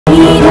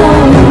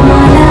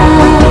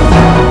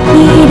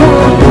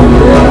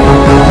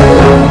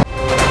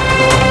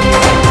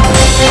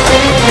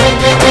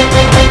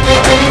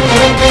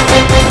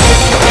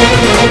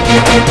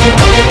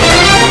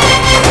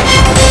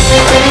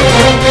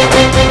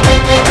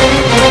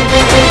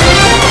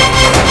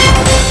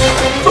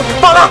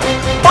পালা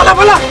পালা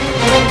পালা।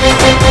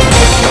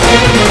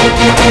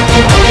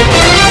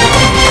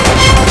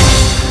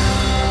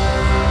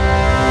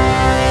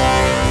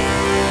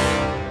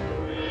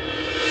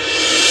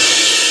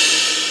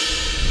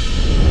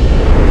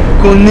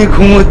 কন্যা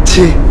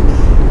ঘুমোচ্ছে,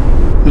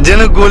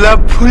 যেন গোলাপ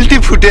ফুলটি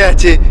ফুটে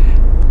আছে।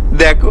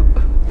 দেখো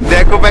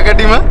দেখো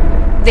প্যাকাটিমা।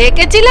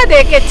 দেখেছিলে?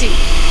 দেখেছি,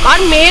 আর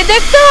মেয়ে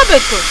দেখতে হবে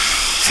তো।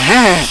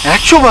 হ্যাঁ,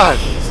 100 বার।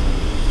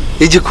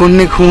 এই যে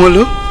কন্যা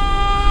ঘুমোলো,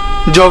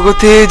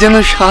 জগতে যেন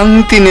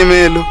শান্তি নেমে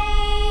এলো।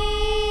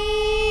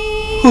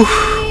 উফ,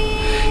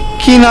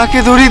 কি নাকে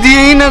দড়ি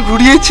দিয়েই না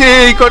ঘুরিয়েছে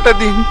এই কটা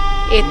দিন।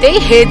 এতেই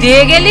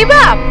হেদিয়ে গেলি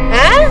বাপ।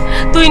 হ্যাঁ,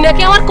 তুই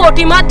নাকি আমার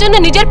কোটিমার জন্য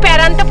নিজের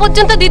প্যারানটা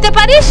পর্যন্ত দিতে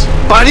পারিস।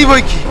 পারি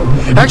বই কি,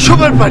 100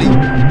 বার পারি।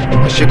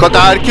 সে কথা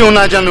আর কেউ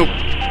না জানুক,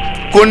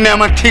 কন্যা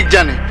আমার ঠিক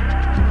জানে।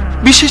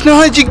 বিশেষ না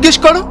হয় জিজ্ঞেস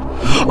করো।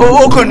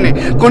 ও কন্যা,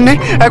 কন্যা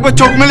একবার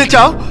চোখ মেলে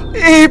চাও,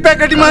 এই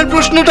প্যাকাটিমার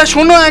প্রশ্নটা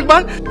শোনো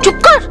একবার। চুপ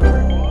কর,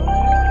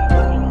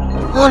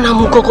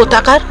 অনামুখো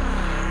কোথাকার।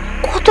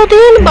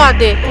 কতদিন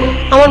বাদে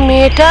আমার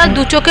মেয়েটা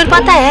দু চোখের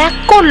পাতা এক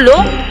করলো।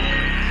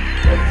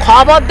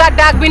 খবরদার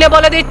ডাকবি না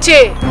বলে দিচ্ছে।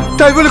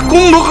 তাই বলে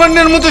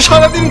কুম্ভকর্ণের মতো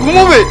সারাদিন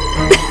ঘুমোবে?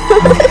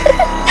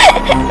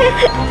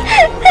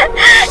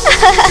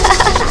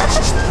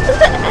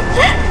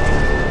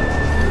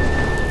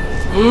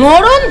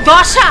 মরণ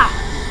দশা,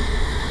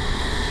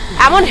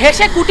 এমন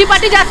হেসে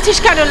কুটিপাটি যাচ্ছিস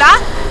কেন লা?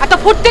 এত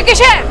ফুটতে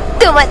কিসে?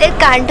 তোমাদের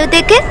কাণ্ড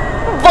দেখে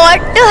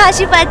বড্ড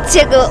হাসি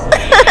পাচ্ছে গো।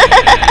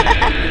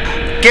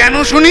 কেন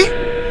শুনি?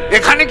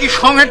 এখানে কি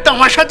সঙ্গের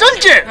তামাশা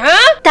চলছে?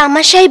 হ্যাঁ,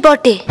 তামাশাই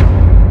বটে।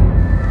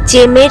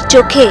 যে মেয়ের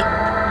চোখে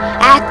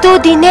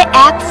এতদিনে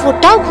এক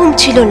ফোঁটাও ঘুম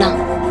ছিল না,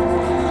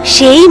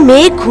 সেই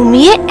মেয়ে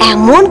ঘুমিয়ে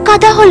এমন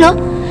কাদা হলো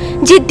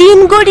যে দিন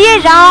গড়িয়ে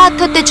রাত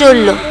হতে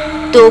চলল।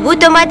 তবু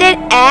তোমাদের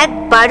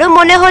একবারও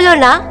মনে হলো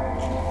না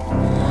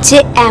যে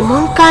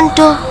এমন কাণ্ড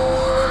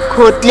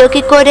ঘটলো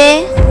কি করে?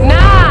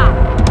 না,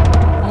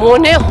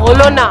 মনে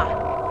হলো না।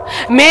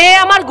 মেয়ে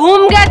আমার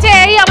ঘুম গেছে,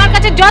 এই আমার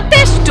কাছে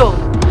যথেষ্ট।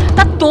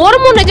 তা তোর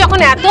মনে যখন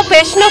এত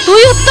প্রশ্ন,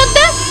 তুই উত্তর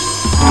দে।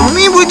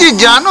 তুমি বুঝি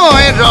জানো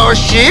এর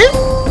রহস্য?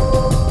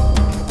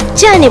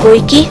 জানে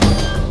বই কি,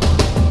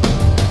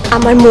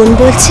 আমার মন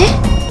বলছে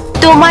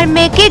তোমার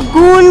মেয়েকে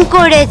গুণ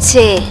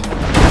করেছে।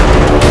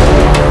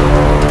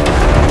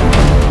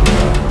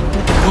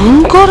 গুণ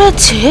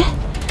করেছে?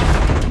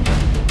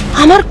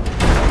 আমার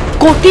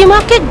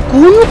কোটিমাকে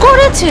গুণ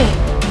করেছে?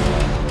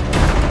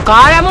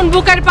 কার এমন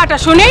বুকের পাটা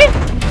শুনি?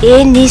 এ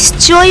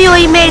নিশ্চয়ই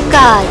ওই মেয়ের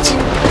কাজ।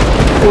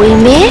 ওই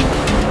মেয়ে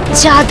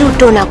জাদু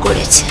টোনা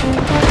করেছে।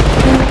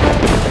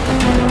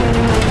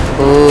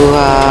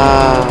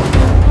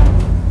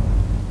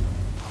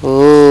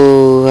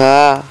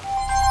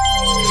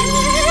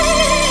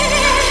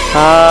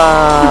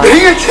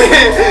 ভেঙেছে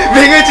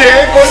ভেঙেছে।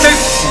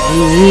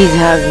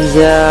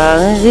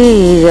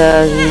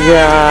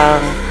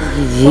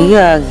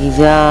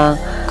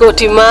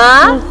 কোটিমা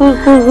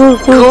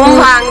ঘুম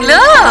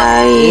ভাঙলো?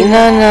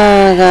 না না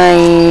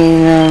গাই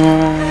না,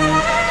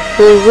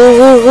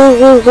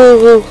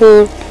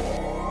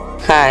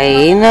 খাই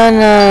না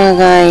না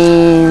গাই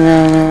না,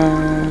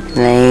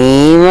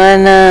 নেই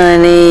মানা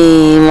নেই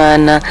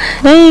মানা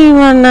নেই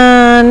মানা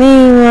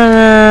নেই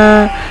মানা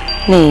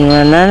নেই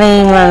মানা নেই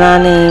মানা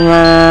নেই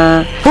মানা।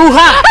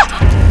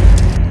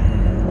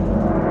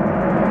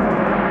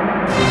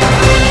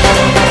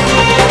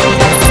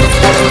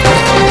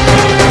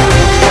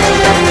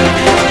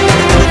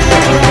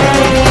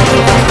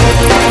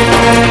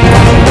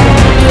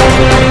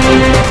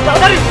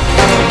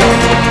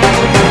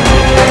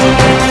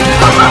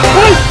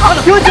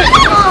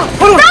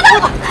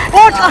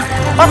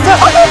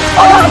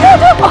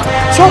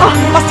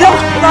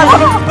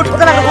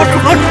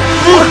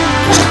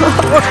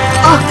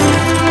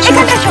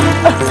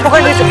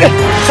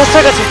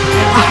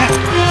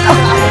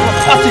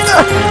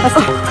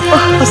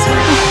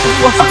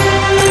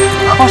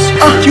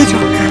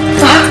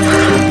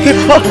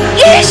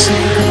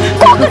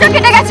 কতটা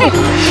কেটে গেছে?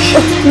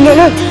 না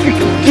না,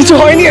 কিছু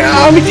হয়নি,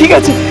 আমি ঠিক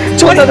আছে।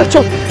 চল দাদা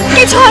চল।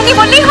 কিছু হয়নি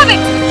বললেই হবে,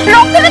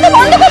 রক্তটা তো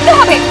বন্ধ করতে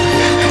হবে।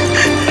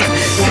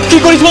 কি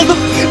করিস বলতো?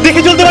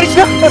 দেখে চলতে পারিস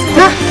না?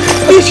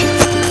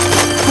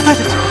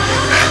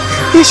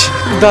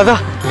 দাদা,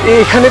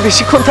 এখানে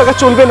বেশিক্ষণ থাকা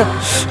চলবে না।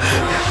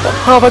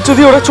 আবার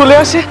যদি ওরা চলে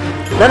আসে?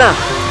 না না,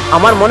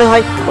 আমার মনে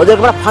হয় ওদের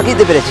আমরা ফাঁকি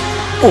দিতে পেরেছি।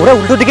 ওরা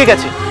উল্টো দিকে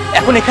গেছে,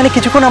 এখন এখানে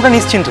কিছুক্ষণ আমরা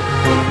নিশ্চিন্ত।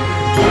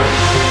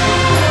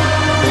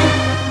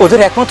 ওদের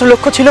একমাত্র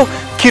লক্ষ্য ছিল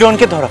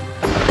কিরণকে ধরা।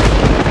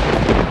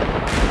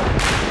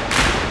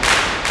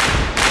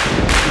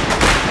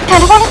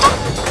 কেন বলো তো?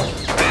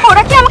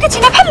 ওরা কি আমাকে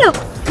চিনে ফেললো?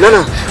 না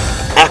না,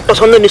 একটা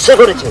সন্দেহ নিশ্চয়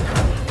করেছে।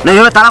 না,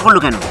 এভাবে তারা করলো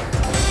কেন?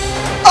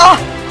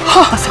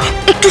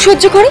 একটু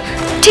সহ্য করো,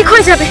 ঠিক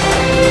হয়ে যাবে।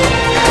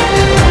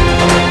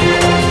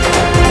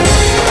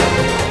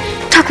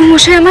 ঠাকুর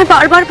মশাই আমায়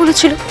বারবার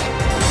বলেছিল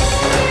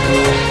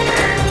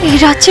এই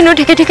রাত চিহ্ন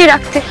ঢেকে ঢেকে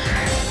রাখতে।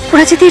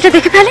 ওরা যদি এটা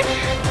দেখে ফেলে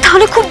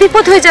তাহলে খুব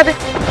বিপদ হয়ে যাবে।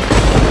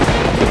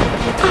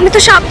 আমি তো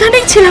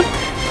সাবধানেই ছিলাম।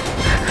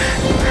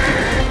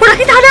 ওরা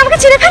কি তাহলে আমাকে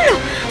চিনে ফেললো?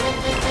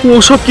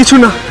 ওসব কিছু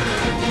না,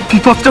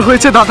 বিপদটা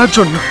হয়েছে দাদার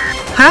জন্য।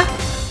 হ্যাঁ,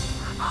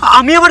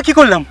 আমি আবার কি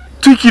করলাম?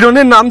 তুই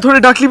কিরণের নাম ধরে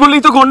ডাকলি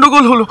বলেই তো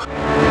গন্ডগোল হলো।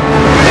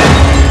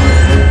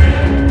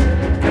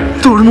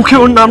 তোর মুখে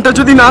ওর নামটা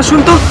যদি না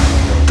শুনতো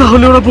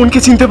তাহলে ওরা বোনকে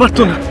চিনতে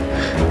পারতো না।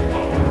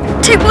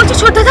 ঠিক বলছো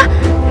ছোট দাদা,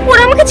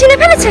 ওরা আমাকে চিনে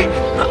ফেলেছে।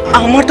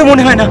 আমার তো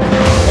মনে হয় না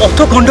অত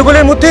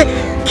গন্ডগোলের মধ্যে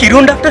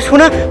কিরণ ডাক্তার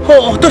শোনা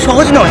অত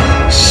সহজ নয়।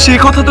 সে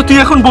কথা তো তুই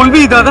এখন বলবি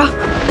দাদা?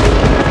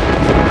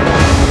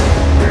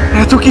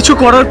 এত কিছু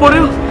করার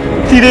পরেও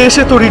তীরে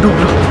এসে তোরই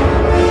ডুবলো।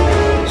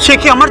 সে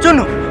কি আমার জন্য?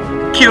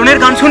 কিরণের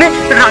গান শুনে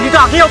রানী তো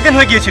আগেই অজ্ঞান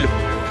হয়ে গিয়েছিল।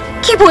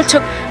 কি বলছো?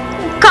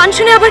 গান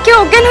শুনে আবার কেউ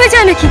অজ্ঞান হয়ে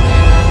যায় নাকি?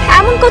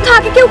 এমন কথা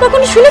আগে কেউ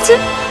কখনো শুনেছে?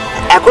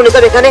 এখন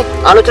এসব এখানে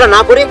আলোচনা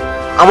না করে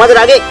আমাদের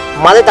আগে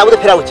মাদের তাবুতে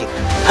ফেরা উচিত।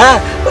 হ্যাঁ,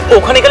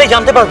 ওখানে গেলে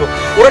জানতে পারবো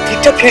ওরা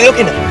ঠিকঠাক ফিরলো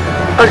কিনা।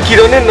 আর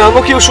কিরণের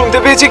নামও কেউ শুনতে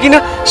পেয়েছে কিনা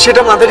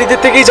সেটা মাদারিদের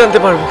থেকেই জানতে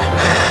পারবো।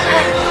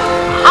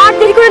 আর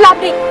দেরি করে লাভ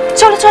নেই,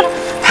 চলো চলো।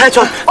 হ্যাঁ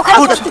চল,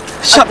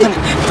 সাবধানে।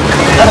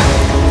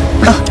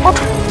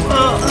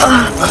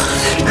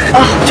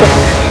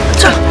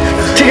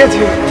 ঠিক আছে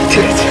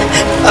ঠিক আছে,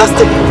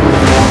 আস্তে।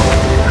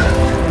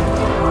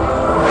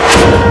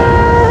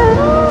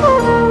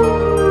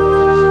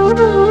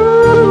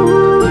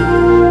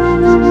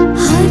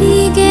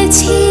 হারিয়ে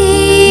গেছে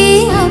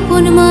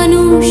আপন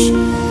মানুষ,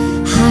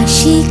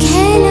 হাসি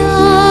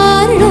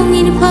খেলার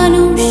রঙিন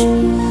ফানুষ।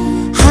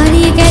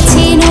 হারিয়ে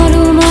গেছে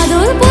নরম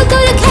আদর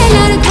পুতুল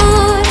খেলার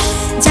ঘর,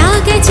 যা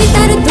গেছে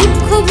তার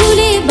দুঃখ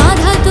ভুলে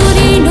বাধা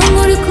তোরে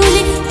নোঙর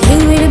খুলে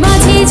ঢেউয়ের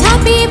মাঝে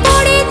ঝাঁপিয়ে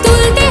পড়ে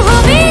তুলতে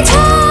হবে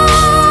ঝড়।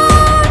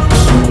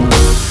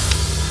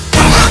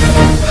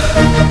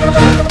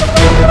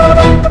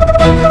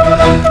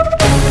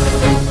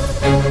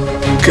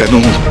 কেন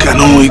কেন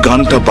ওই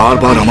গানটা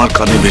বারবার আমার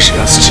কানে ভেসে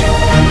আসছে?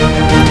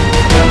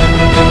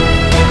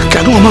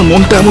 কেন আমার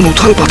মনটা এমন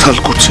উথাল পাথাল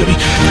করছে? আমি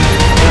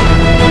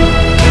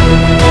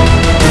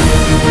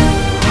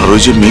আর ওই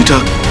যে মেয়েটা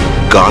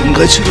গান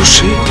গাইছিল,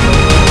 সে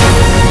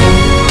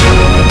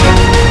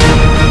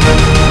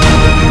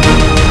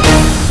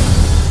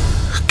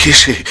কে?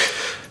 সে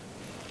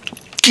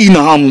কি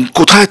নাম,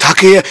 কোথায়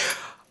থাকে?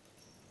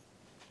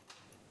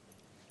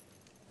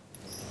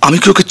 আমি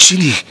কি ওকে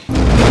চিনি?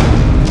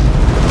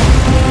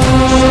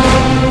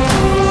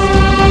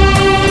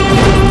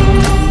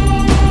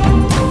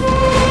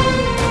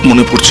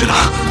 মনে পড়ছে না,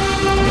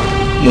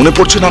 মনে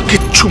পড়ছে না,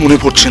 কিচ্ছু মনে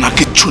পড়ছে না,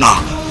 কিচ্ছু না।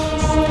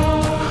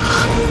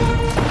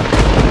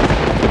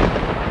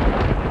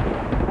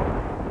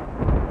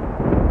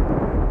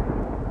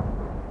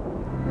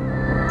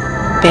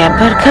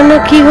 ব্যাপারখানা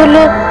কি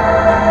হলো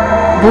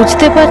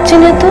বুঝতে পারছি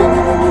না তো।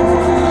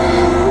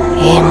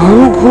 এমন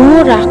ঘুমো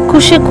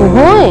রাক্ষসে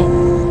ঘুমোয়?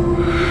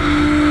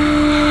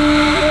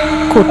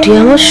 কোটি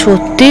আমার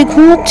সত্যিই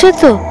ঘুমোচ্ছে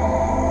তো,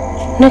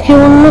 নাকি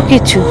অন্য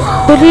কিছু?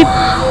 বলি,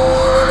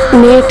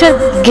 মেয়েটার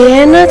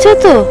জ্ঞান আছে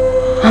তো?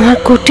 আমার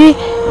কোটি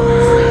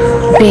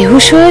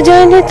বেহুশ হয়ে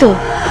যায়নি তো?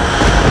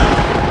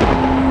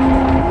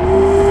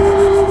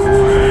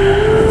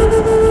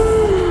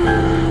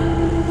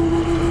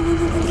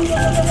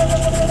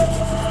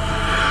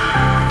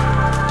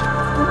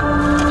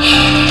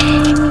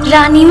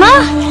 রানীমা,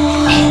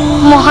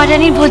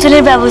 মহারানীর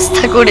ভোজনের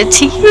ব্যবস্থা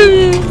করেছি।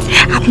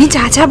 আপনি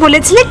যা যা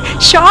বলেছিলেন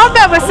সব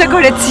ব্যবস্থা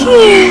করেছি।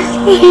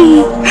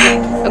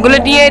 ওগুলো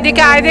নিয়ে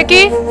এদিকে আয়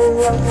দেখি।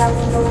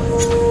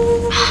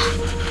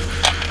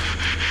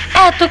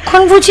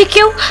 এতক্ষণ বুঝি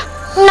কেউ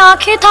না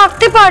খেয়ে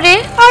থাকতে পারে?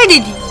 আয়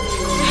দিদি,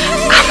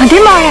 আমাদের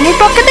মহারানীর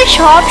পক্ষে তো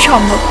সব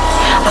সম্ভব।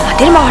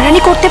 আমাদের মহারানী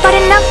করতে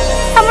পারেন না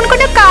এমন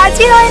কোনো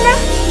কাজই হয় না।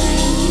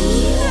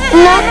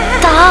 না,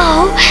 তাও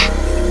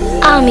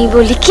আমি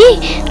বলি কি,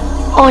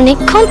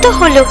 অনেকক্ষণ তো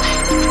হলো,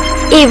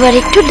 এবার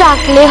একটু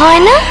ডাকলে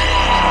হয় না?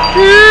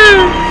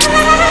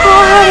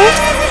 আরে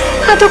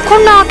এতক্ষণ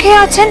না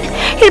খেয়ে আছেন,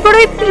 এরপর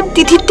ওই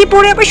তিথিতে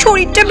পরে আবার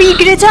শরীরটা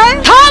বিগড়ে যায়।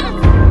 থাম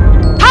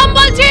থাম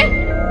বলছি।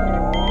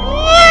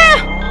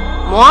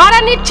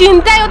 মহারানীর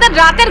চিন্তায় ওদের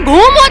রাতের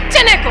ঘুম হচ্ছে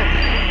নাকো।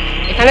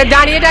 এখানে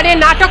দাঁড়িয়ে দাঁড়িয়ে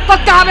নাটক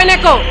করতে হবে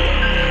নাকো।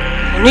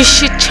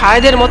 নিশ্চিত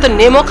ছায়েদের মতো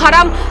নেমো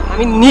খারাম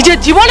আমি নিজের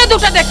জীবনে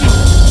দুটো দেখি।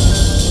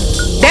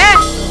 দেখ,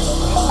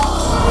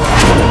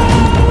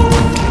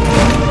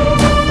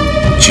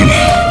 চিনি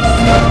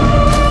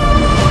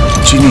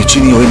চিনি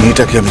চিনি, ওই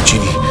মেয়েটাকে আমি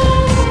চিনি।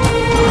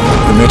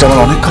 ওই মেয়েটা আমার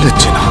অনেক কালের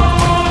চেনা।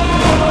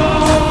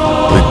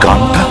 ওই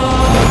গানটা,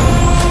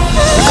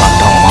 ওই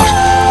গানটা আমার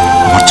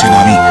আমার চেনা।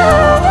 আমি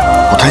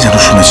কোথায় যেন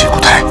শুনেছি,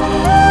 কোথায়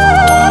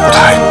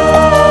কোথায়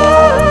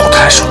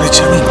কোথায় শুনেছি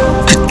আমি,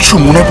 কিচ্ছু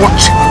মনে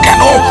পড়ছে না।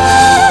 কেন?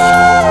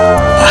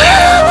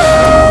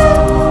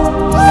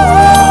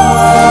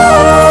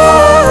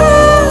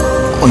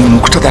 ওই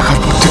মুখটা দেখার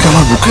পর থেকে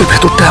আমার বুকের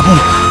ভেতরটা এমন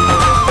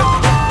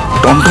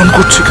টনটন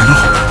করছে কেন?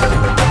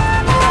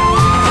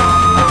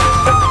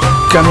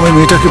 কেন ওই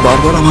মেয়েটাকে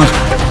বারবার আমার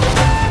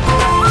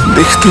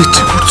দেখতে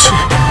ইচ্ছে করছে?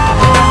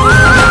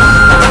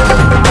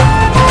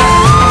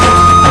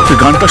 ওই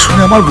গানটা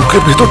শুনে আমার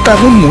বুকের ভেতরটা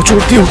এমন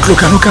মোচড় দিয়ে উঠলো,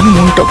 কেন কেন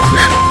মনটা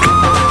ভরে উঠলো।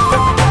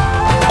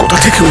 কোথা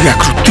থেকে ওই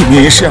একরত্তি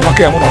মেয়ে এসে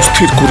আমাকে এমন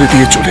অস্থির করে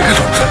দিয়ে চলে গেল?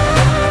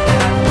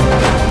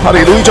 আর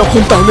এরই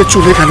যখন, তাহলে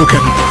চলে গেল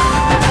কেন?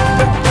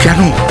 কেন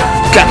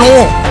কেন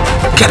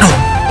কেন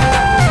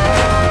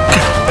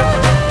কেন?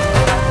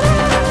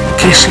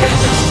 কে সে?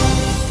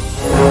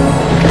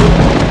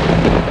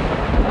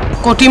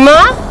 কটিমা,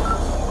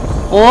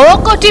 ও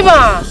কটিমা,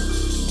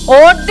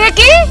 ওর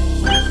দেখি,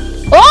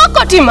 ও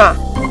কটিমা।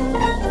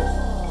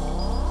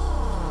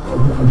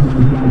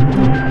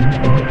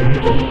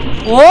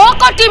 ও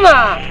কটিমা,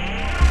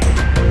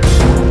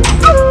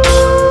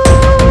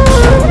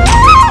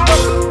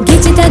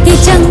 গেচেটা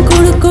গেচাং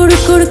কুড় কুড়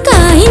কুড়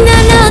কাই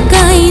নানা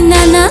কাই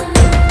নানা।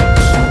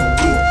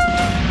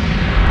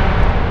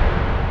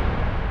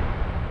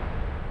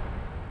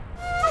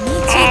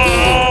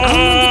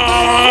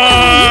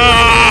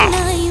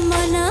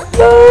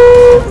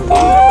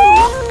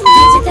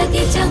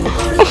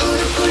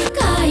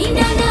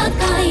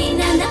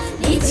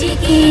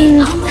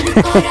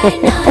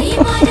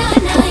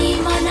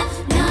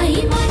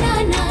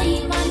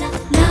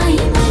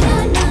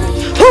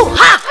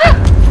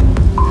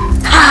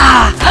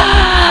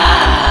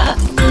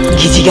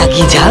 গিজিগা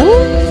গিজাং,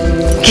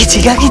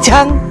 গিজিগা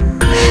গিজাং,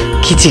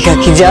 গিজিগা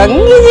গিজাং,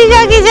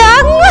 গিজিগা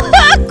গিজাং,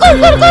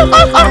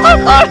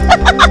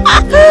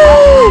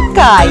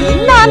 কাই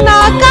নানা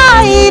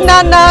কাই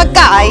নানা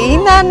কাই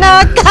নানা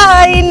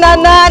কাই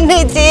নানা,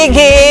 নেচে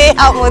গে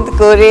আমোদ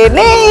করে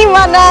নেই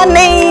মানা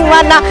নেই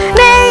মানা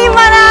নেই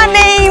মানা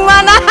নেই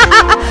মানা।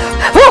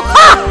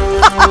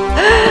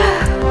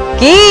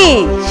 কি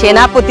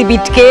সেনাপতি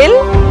বিটকেল,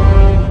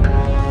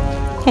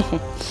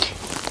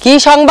 কি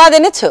সংবাদ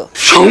এনেছো?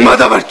 সংবাদ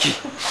আবার কি?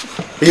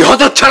 এই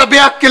হতচ্ছাড়া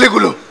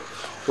বেয়াক্কেলেগুলো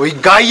ওই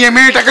গাইয়ে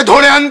মেয়েটাকে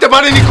ধরে আনতে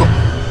পারেনি কো।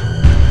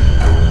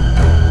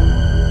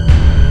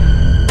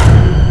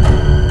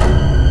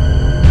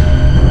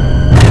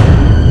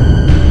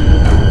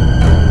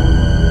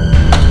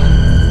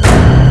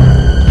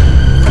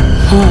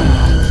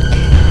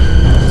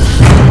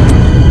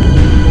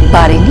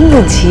 পারেনি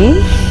বুঝি?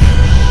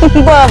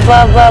 বাবা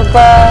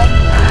বাবা,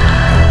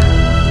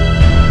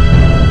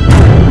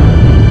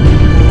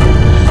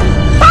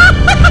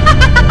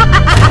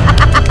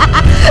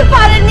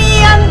 পারেনি,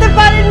 আনতে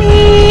পারেনি,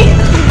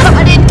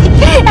 পারেনি,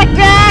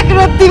 একটা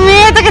একরত্তি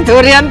মেয়ে তাকে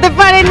ধরে আনতে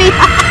পারেনি।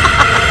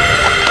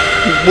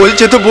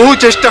 বলছে তো বহু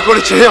চেষ্টা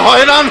করেছে,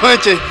 হয়রান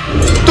হয়েছে,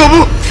 তবু।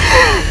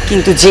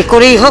 কিন্তু যে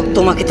করেই হোক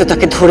তোমাকে তো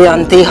তাকে ধরে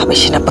আনতেই হবে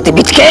সেনাপতি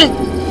বিটকেল।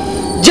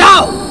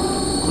 যাও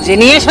খুঁজে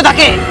নিয়ে এসো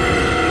তাকে।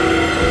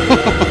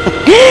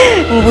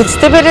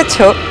 বুঝতে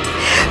পেরেছো?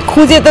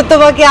 খুঁজে তো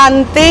তোমাকে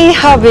আনতেই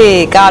হবে,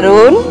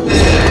 কারণ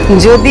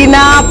যদি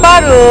না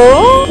পারো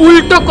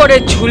উল্টো করে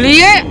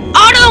ঝুলিয়ে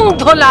আড়ং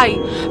ধোলাই,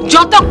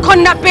 যতক্ষণ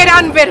না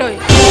পেরান বেরোয়।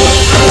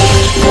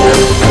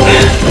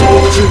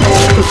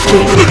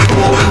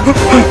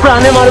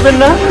 প্রাণে মারবেন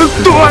না?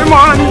 দোহাই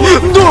মহারানী,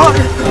 দোহাই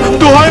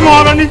দোহাই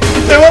মহারানী,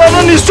 এবার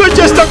আমরা নিশ্চয়ই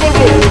চেষ্টা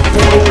করবো।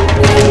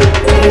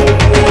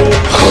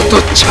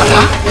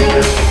 হতচ্ছাড়া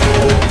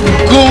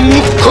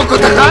গোমুখ্য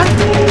কোথাকার,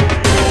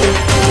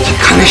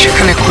 যেখানে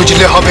সেখানে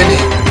খুঁজলে হবে না,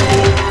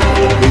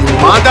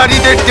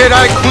 মাদারিদের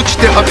ডেরায়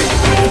খুঁজতে হবে।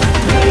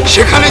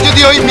 সেখানে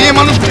যদি ওই মেয়ে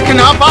মানুষটাকে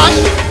না পাস,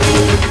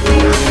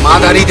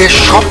 মাদারিদের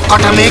সব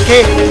কটা মেয়েকে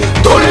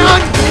ধরে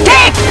আন।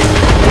 ঠিক,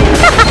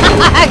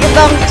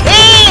 একদম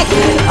ঠিক।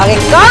 আগে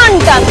কান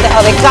টানতে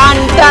হবে, কান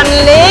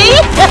টানলেই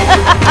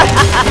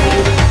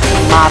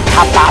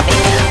মাথা পাবে,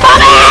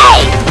 পাবে।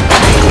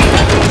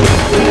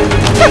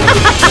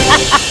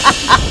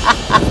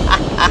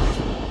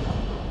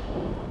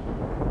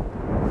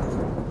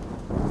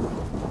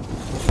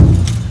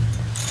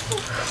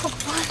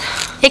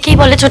 একেই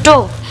বলে ছোট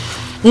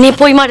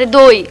নেপই মারে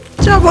দই।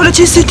 যা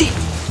বলেছিস দিদি,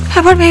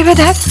 এবার ভেবে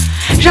দেখ,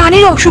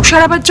 রানীর অসুখ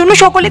সারাবার জন্য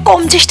সকলে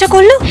কম চেষ্টা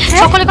করলো।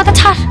 সকলের কথা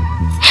ছাড়,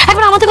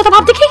 একবার আমাদের কথা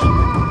ভাব দেখি।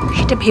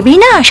 সেটা ভেবেই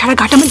না সারা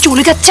ঘাট আমার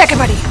চলে যাচ্ছে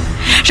একেবারে।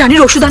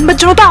 রানীর ওষুধ আনবার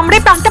জন্য তো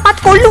আমরাই প্রান্তপাত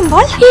করলুম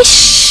বল। ইস,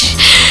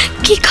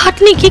 কি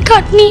খাটনি কি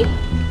খাটনি,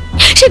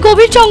 সে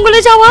গভীর জঙ্গলে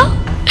যাওয়া,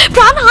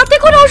 প্রাণ হাতে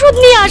করে ওষুধ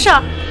নিয়ে আসা,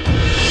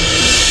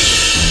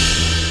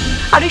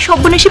 আর ওই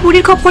সব্যনাশী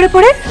বুড়ির খপ্পরে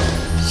পড়ে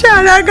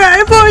সারা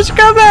গায়ে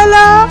ফসকা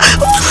ফেলা।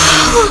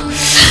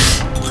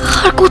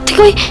 আর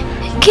কোত্থেকে ওই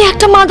কে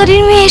একটা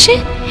মাদারির মেয়ে এসে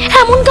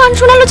এমন গান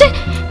শোনালো যে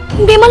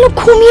বেমালু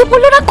ঘুমিয়ে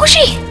পড়লো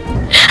রাক্ষসী।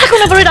 এখন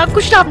আবার ওই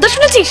রাক্ষসীর আবদার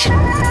শুনেছিস?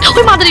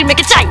 ওই মাদারির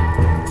মেয়েকে চাই।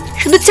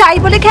 শুধু চাই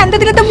বলে ক্ষান্ত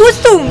দিলে তো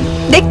বুঝতুম।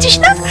 দেখছিস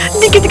না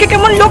দিকে দিকে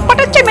কেমন লোক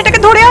পাঠাচ্ছে মেয়েটাকে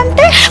ধরে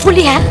আনতে।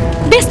 বলি হ্যাঁ,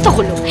 বেশ তো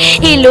হলো,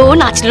 এলো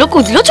নাচলো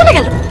কুদলো চলে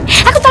গেল,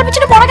 এখন তার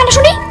পিছনে পড়া কেন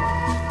শুনি?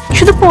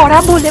 শুধু পড়া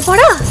বলে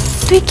পড়া?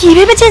 তুই কি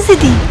ভেবেছিস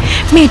দিদি,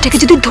 মেয়েটাকে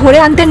যদি ধরে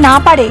আনতে না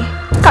পারে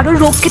কারোর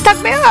রোগকে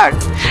থাকবে? আর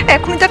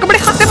এখনই তো একেবারে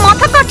হাতে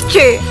মাথা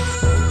কাটছে।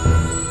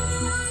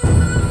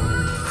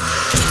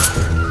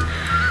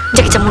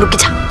 যাকে যা মুরুকে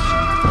যা।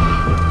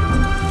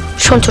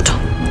 শোন ছোট,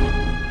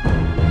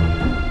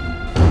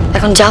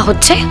 এখন যা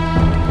হচ্ছে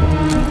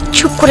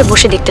চুপ করে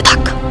বসে দেখতে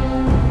থাক,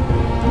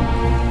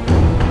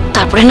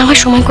 তারপরে না হয়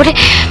সময় করে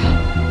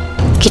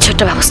কিছু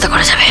একটা ব্যবস্থা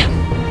করা যাবে,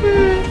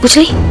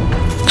 বুঝলি?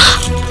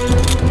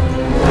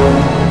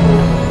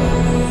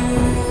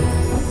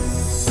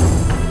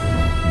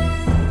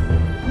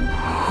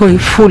 ওই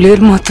ফুলের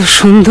মতো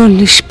সুন্দর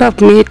নিষ্পাপ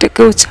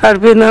মেয়েটাকেও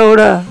ছাড়বে না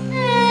ওরা।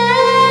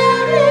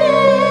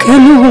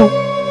 কেন?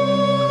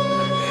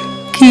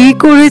 কি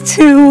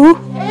করেছে ও?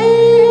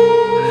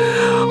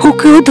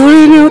 ওকেও ধরে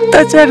এনে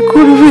অত্যাচার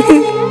করবে?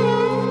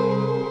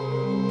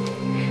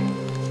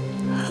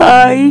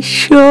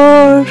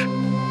 ঈশ্বর,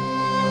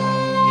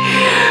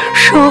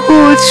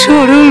 সহজ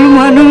সরল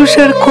মানুষ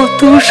আর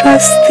কত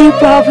শাস্তি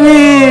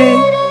পাবে।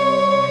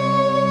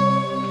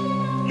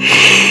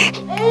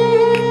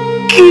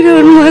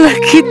 কিরণমালা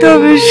কি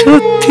তবে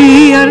সত্যি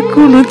আর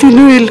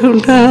কোনোদিনও এলো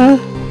না?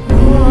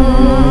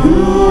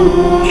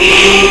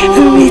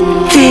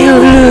 মিথ্যে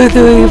হলো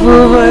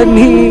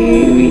দৈববাণী,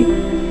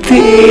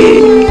 মিথ্যে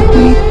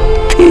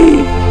মিথ্যে।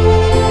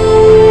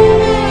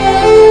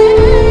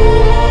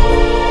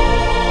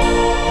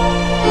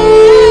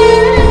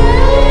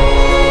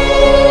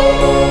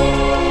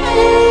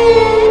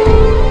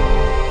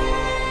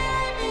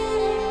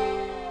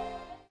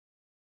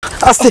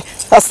 আস্তে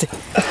আস্তে,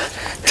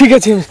 ঠিক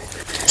আছে,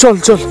 চল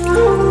চল।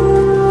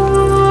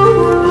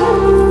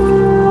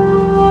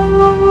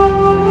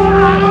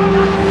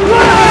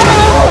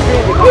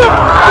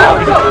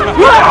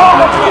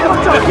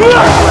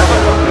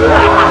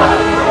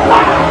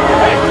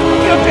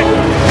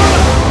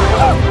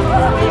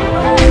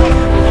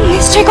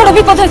 নিশ্চয়ই কোনো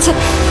বিপদ হয়েছে,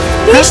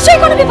 নিশ্চয়ই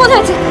কোনো বিপদ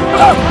হয়েছে।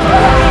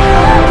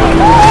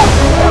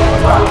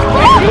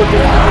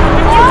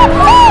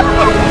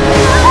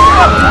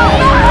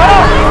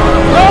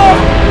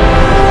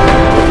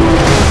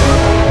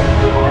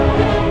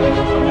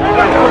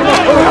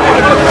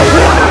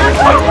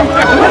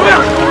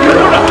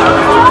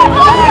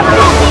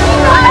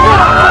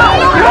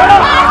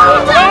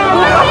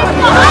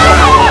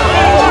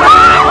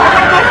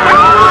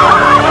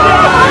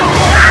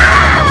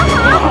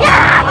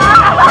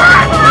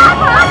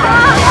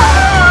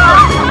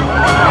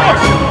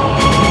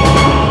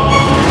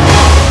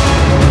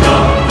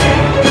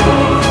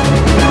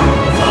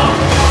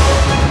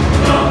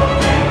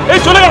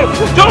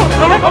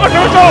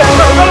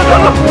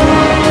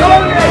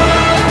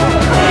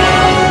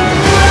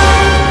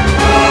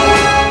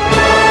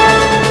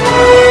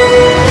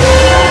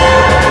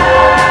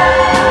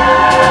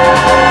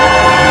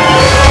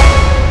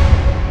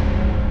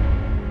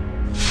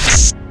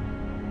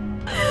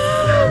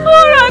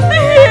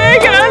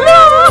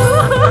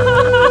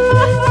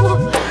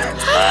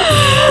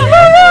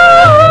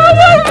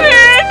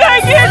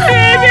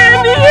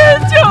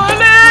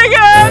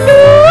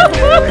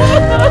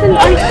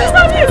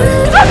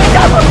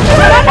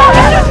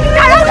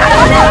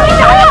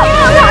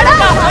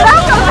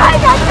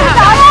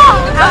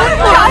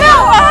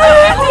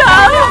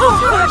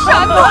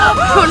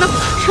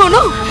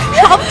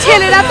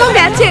 ছেলেরা তো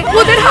গেছে,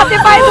 ওদের হাতে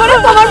পায়ে ধরে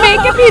তোমার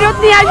মেয়েকে ফেরত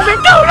নিয়ে আসবে।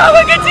 তোমরা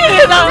আমাকে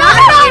ছেড়ে দাও।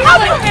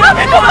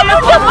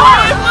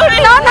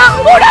 না না,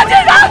 ওরা যে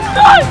রাগ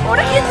করে,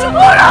 ওরা কিছু,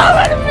 ওরা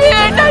আমার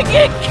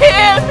মেয়েটাকে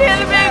খেয়ে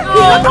ফেলবে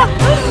গো।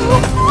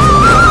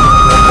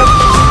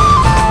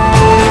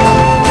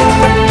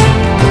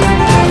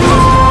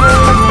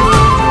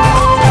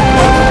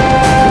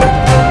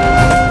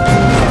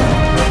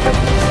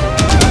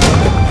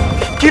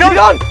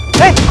 কিরণ,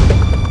 এই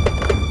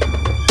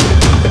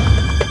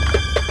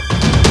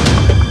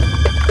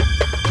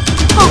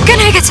অজ্ঞান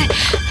হয়ে গেছে।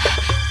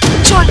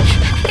 চল,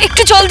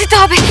 একটু জল দিতে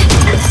হবে,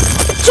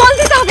 জল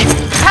দিতে হবে।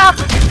 থাক,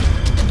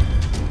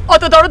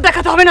 অত দরদ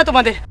দেখাতে হবে না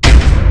তোমাদের।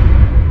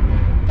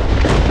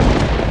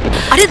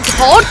 আরে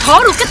ধর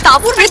ধর, ওকে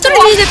তাঁবুর ভেতরে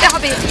নিয়ে যেতে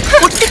হবে।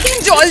 ওরতে কি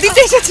জল দিতে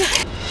এসেছে?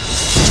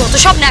 যত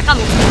সব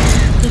ন্যাকামি,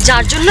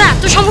 যার জন্য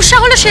এত সমস্যা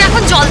হলো সে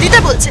এখন জল দিতে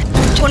বলছে।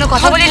 কোনো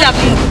কথা বলে লাভ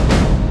নেই।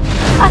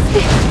 আস্তে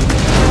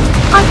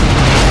আস্তে।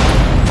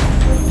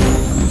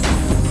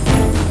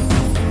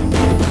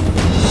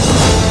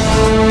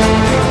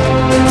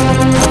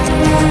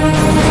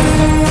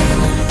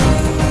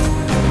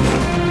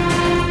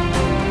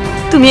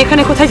 তুমি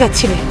এখানে কোথায়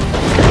যাচ্ছিলে?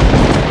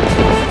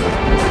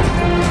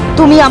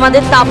 তুমি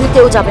আমাদের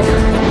তাঁবুতেও যাবে না।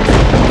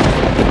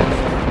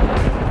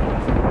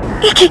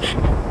 একে,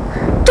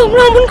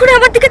 তোমরা অমন করে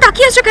আমার দিকে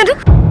তাকিয়ে আছো কেন?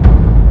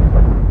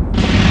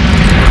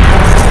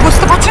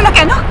 বুঝতে পারছো না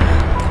কেন?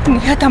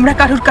 নিহাত আমরা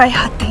কারোর গায়ে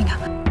হাত দিই না,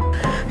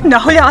 না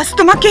হলে আজ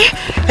তোমাকে।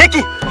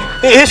 কি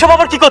এসব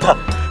আবার কি কথা?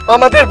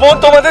 আমাদের বোন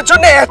তোমাদের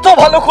জন্য এত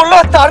ভালো করলো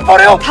আর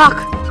তারপরেও। থাক,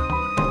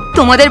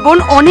 তোমাদের বোন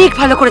অনেক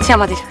ভালো করেছে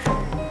আমাদের,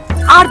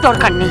 আর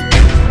দরকার নেই।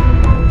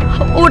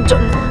 ওর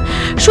জন্য,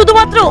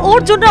 শুধুমাত্র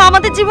ওর জন্য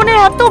আমাদের জীবনে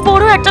এত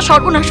বড় একটা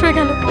সর্বনাশ হয়ে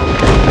গেল।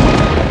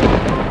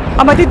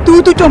 আমাদের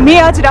দুটো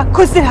মেয়ে আজ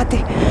রাক্ষসদের হাতে।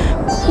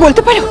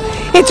 বলতে পারো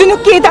এর জন্য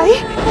কে দায়ী?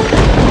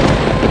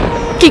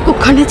 কি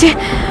কুক্ষণে যে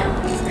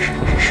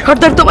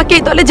সর্দার তোমাকে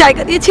এই দলে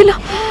জায়গা দিয়েছিল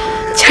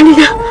জানি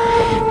না।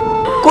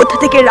 কোথা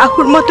থেকে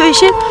রাহুর মতো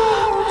এসে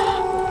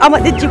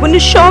আমাদের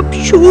জীবনের সব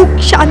সুখ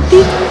শান্তি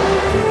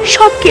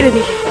সব কেড়ে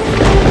নিলে।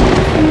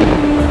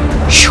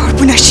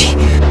 সর্বনাশী,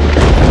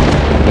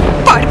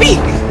 পারবি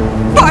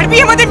পারবি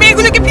আমাদের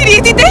মেয়েগুলোকে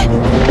ফিরিয়ে দিতে?